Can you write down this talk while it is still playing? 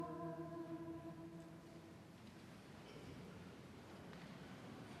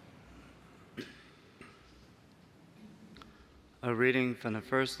A reading from the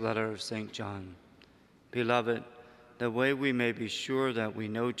first letter of St. John. Beloved, the way we may be sure that we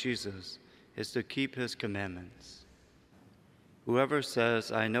know Jesus is to keep his commandments. Whoever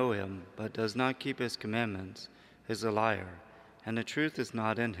says, I know him, but does not keep his commandments, is a liar, and the truth is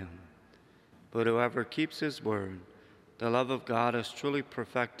not in him. But whoever keeps his word, the love of God is truly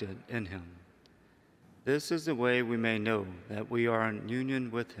perfected in him. This is the way we may know that we are in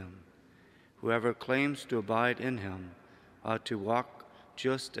union with him. Whoever claims to abide in him ought to walk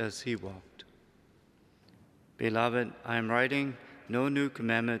just as he walked. Beloved, I am writing no new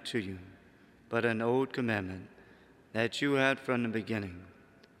commandment to you, but an old commandment that you had from the beginning.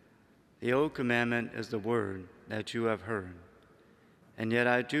 The old commandment is the word that you have heard. And yet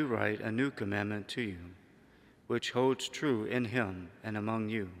I do write a new commandment to you, which holds true in him and among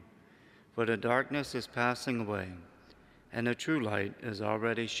you. For the darkness is passing away, and the true light is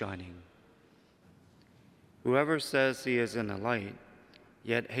already shining. Whoever says he is in the light,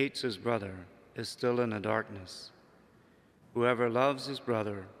 yet hates his brother, is still in the darkness. Whoever loves his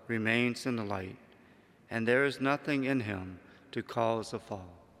brother remains in the light, and there is nothing in him to cause a fall.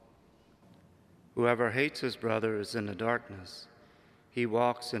 Whoever hates his brother is in the darkness. He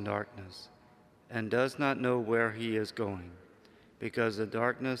walks in darkness and does not know where he is going, because the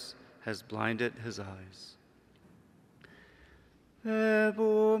darkness has blinded his eyes.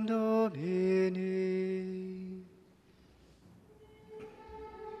 Verbum Domini.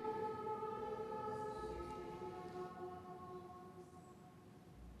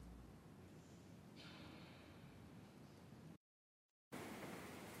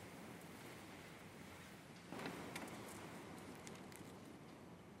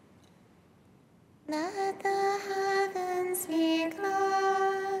 Let the heavens be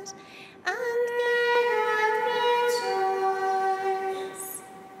glad, and the earth rejoice.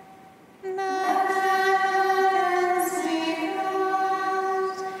 Let the heavens be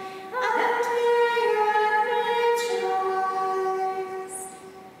glad, and the earth rejoice.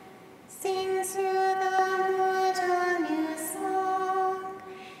 Sing to the Lord a new song.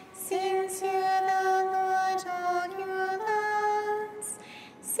 Sing to the Lord all you lands.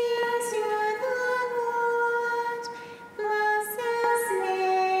 Sing to the Lord.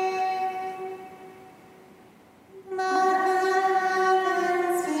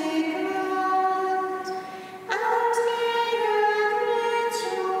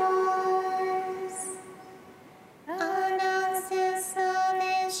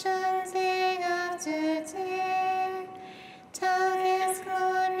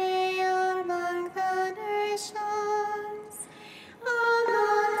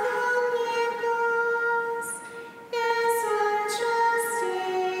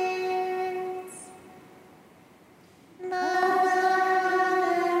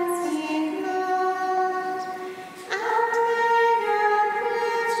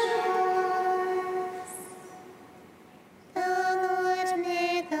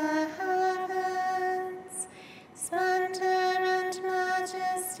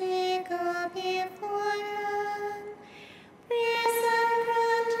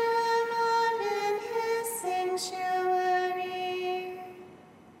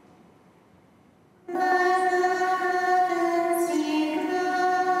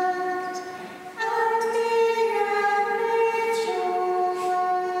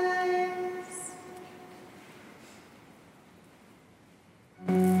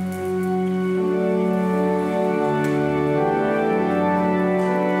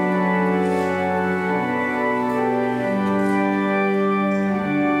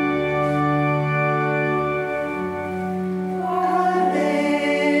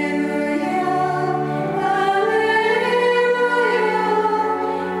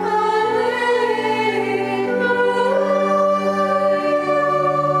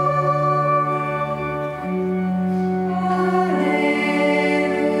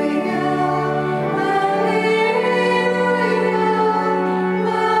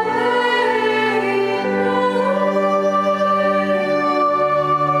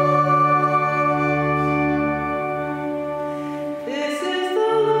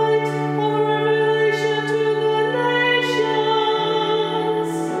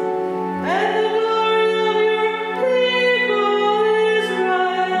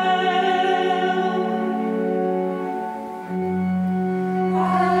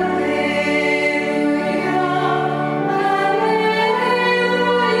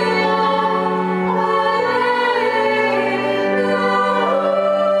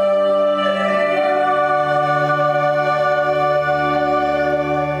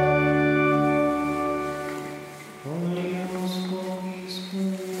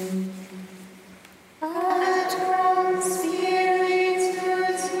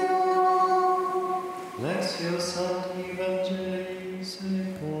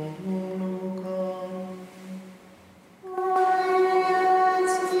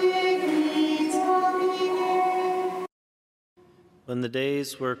 When the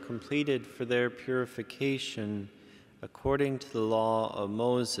days were completed for their purification, according to the law of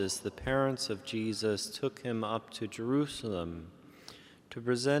Moses, the parents of Jesus took him up to Jerusalem to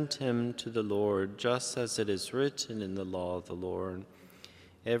present him to the Lord, just as it is written in the law of the Lord.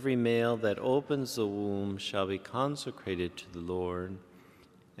 Every male that opens the womb shall be consecrated to the Lord,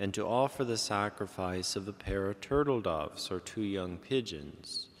 and to offer the sacrifice of a pair of turtle doves or 2 young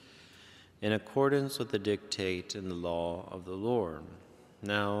pigeons, in accordance with the dictate in the law of the Lord.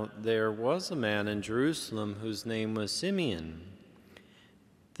 Now there was a man in Jerusalem whose name was Simeon.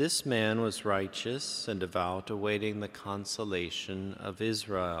 This man was righteous and devout, awaiting the consolation of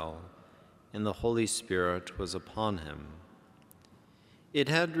Israel, and the Holy Spirit was upon him. It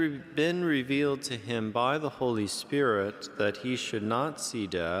had been revealed to him by the Holy Spirit that he should not see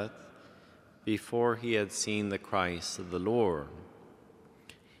death before he had seen the Christ of the Lord.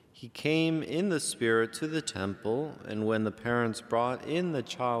 He came in the Spirit to the temple, and when the parents brought in the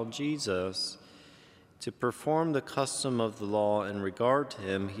child Jesus to perform the custom of the law in regard to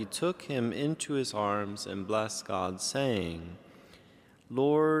him, he took him into his arms and blessed God, saying,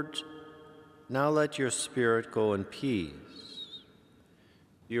 "Lord, now let your Spirit go in peace.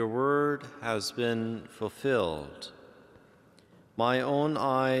 Your word has been fulfilled. My own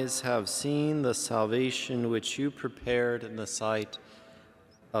eyes have seen the salvation which you prepared in the sight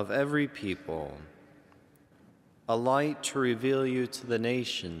of every people, a light to reveal you to the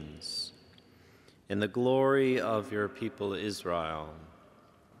nations, in the glory of your people Israel."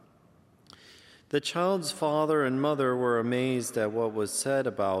 The child's father and mother were amazed at what was said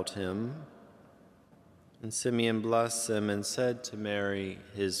about him, and Simeon blessed them and said to Mary,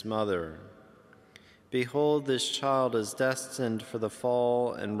 his mother, "Behold, this child is destined for the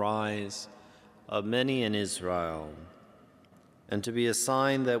fall and rise of many in Israel, and to be a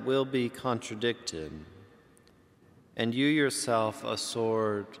sign that will be contradicted, and you yourself a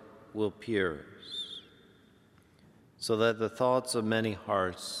sword will pierce, so that the thoughts of many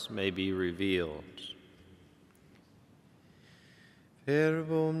hearts may be revealed."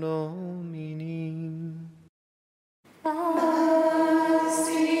 Verbum Domini.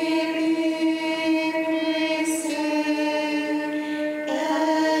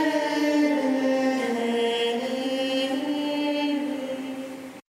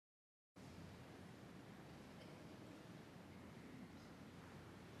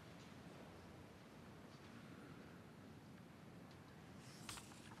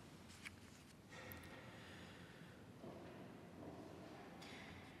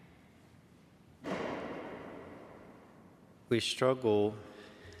 We struggle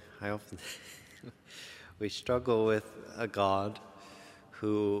with a God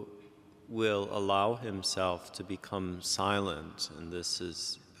who will allow himself to become silent. And this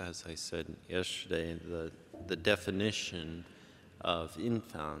is, as I said yesterday, the definition of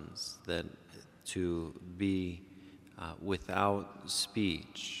infans, that to be without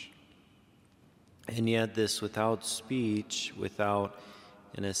speech. And yet this without speech, without,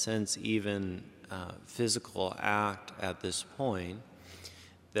 in a sense, even physical act at this point,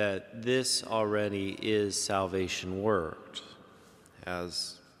 that this already is salvation worked.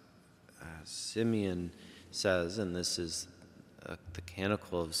 As Simeon says, and this is the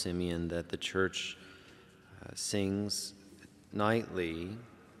canticle of Simeon that the church sings nightly,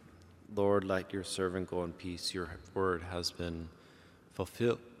 "Lord, let your servant go in peace, your word has been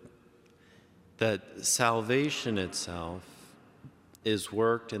fulfilled." That salvation itself is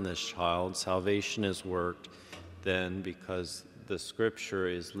worked in this child. Salvation is worked then because the scripture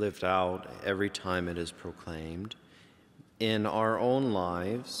is lived out every time it is proclaimed. In our own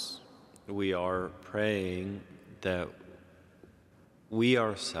lives, we are praying that we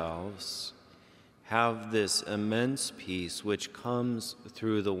ourselves have this immense peace which comes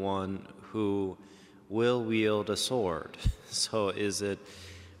through the one who will wield a sword. So is it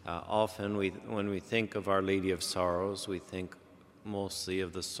often when we think of Our Lady of Sorrows, we think mostly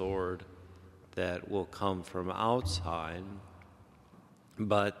of the sword that will come from outside,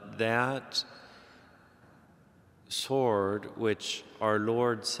 but that sword which our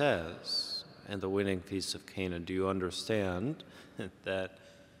Lord says in the wedding feast of Cana, do you understand that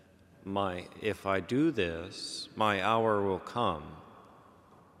if I do this, my hour will come,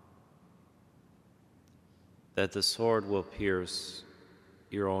 that the sword will pierce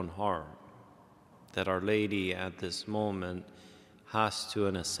your own heart, that Our Lady at this moment has to,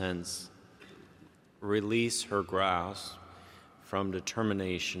 in a sense, release her grasp from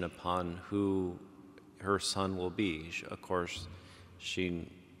determination upon who her son will be. Of course, she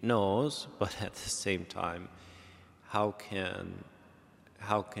knows, but at the same time, how can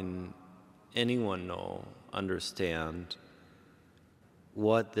anyone know, understand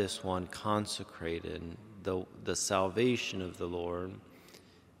what this one consecrated, the salvation of the Lord,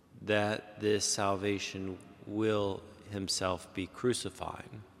 that this salvation will himself be crucified.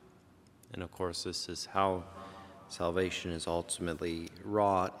 And of course, this is how salvation is ultimately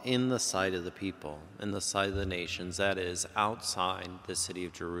wrought in the sight of the people, in the sight of the nations, that is, outside the city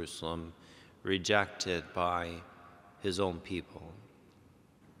of Jerusalem, rejected by his own people.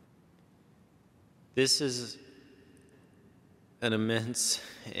 This is an immense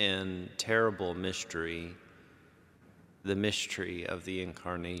and terrible mystery, the mystery of the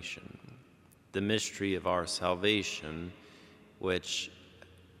Incarnation, the mystery of our salvation, which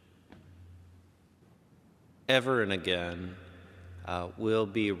ever and again will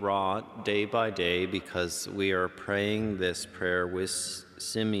be wrought day by day, because we are praying this prayer with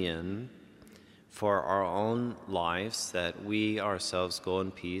Simeon for our own lives, that we ourselves go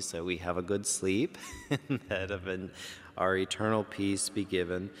in peace, that we have a good sleep, and that our eternal peace be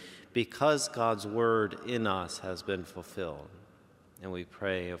given, because God's word in us has been fulfilled. And we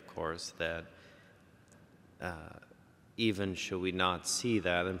pray, of course, that even should we not see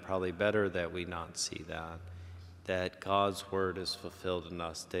that, and probably better that we not see that God's word is fulfilled in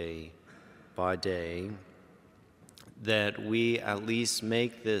us day by day, that we at least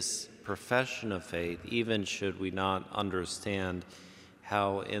make this profession of faith, even should we not understand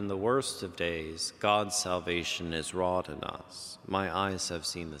how in the worst of days God's salvation is wrought in us. My eyes have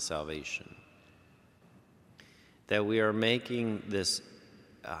seen the salvation. That we are making this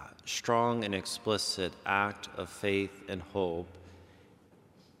strong and explicit act of faith and hope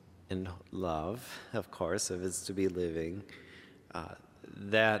and love, of course, if it's to be living,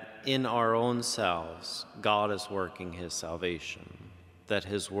 that in our own selves God is working his salvation, that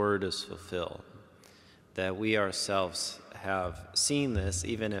his word is fulfilled, that we ourselves have seen this,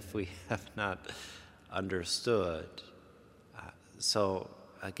 even if we have not understood. So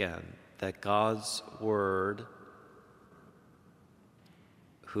again, that God's word,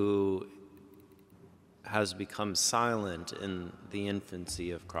 who has become silent in the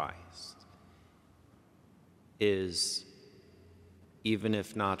infancy of Christ, is, even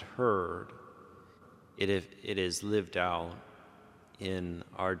if not heard, it is lived out in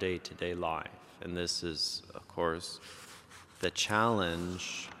our day-to-day life. And this is, of course, the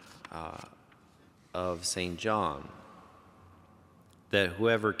challenge of St. John, that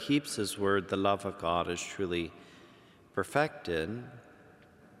whoever keeps his word, the love of God is truly perfected,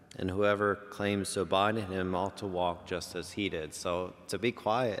 and whoever claims to abide in him ought to walk just as he did. So to be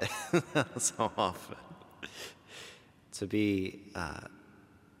quiet so often, to be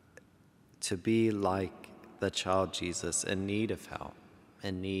like the child Jesus, in need of help,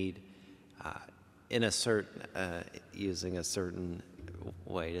 in need, in a certain, using a certain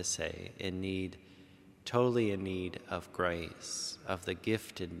way to say, totally in need of grace, of the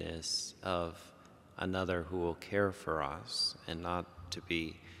giftedness of another who will care for us, and not to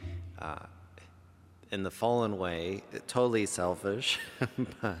be in the fallen way, totally selfish,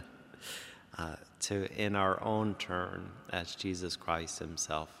 but to, in our own turn, as Jesus Christ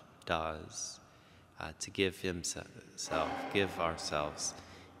himself does, to give ourselves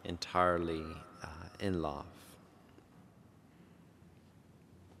entirely in love.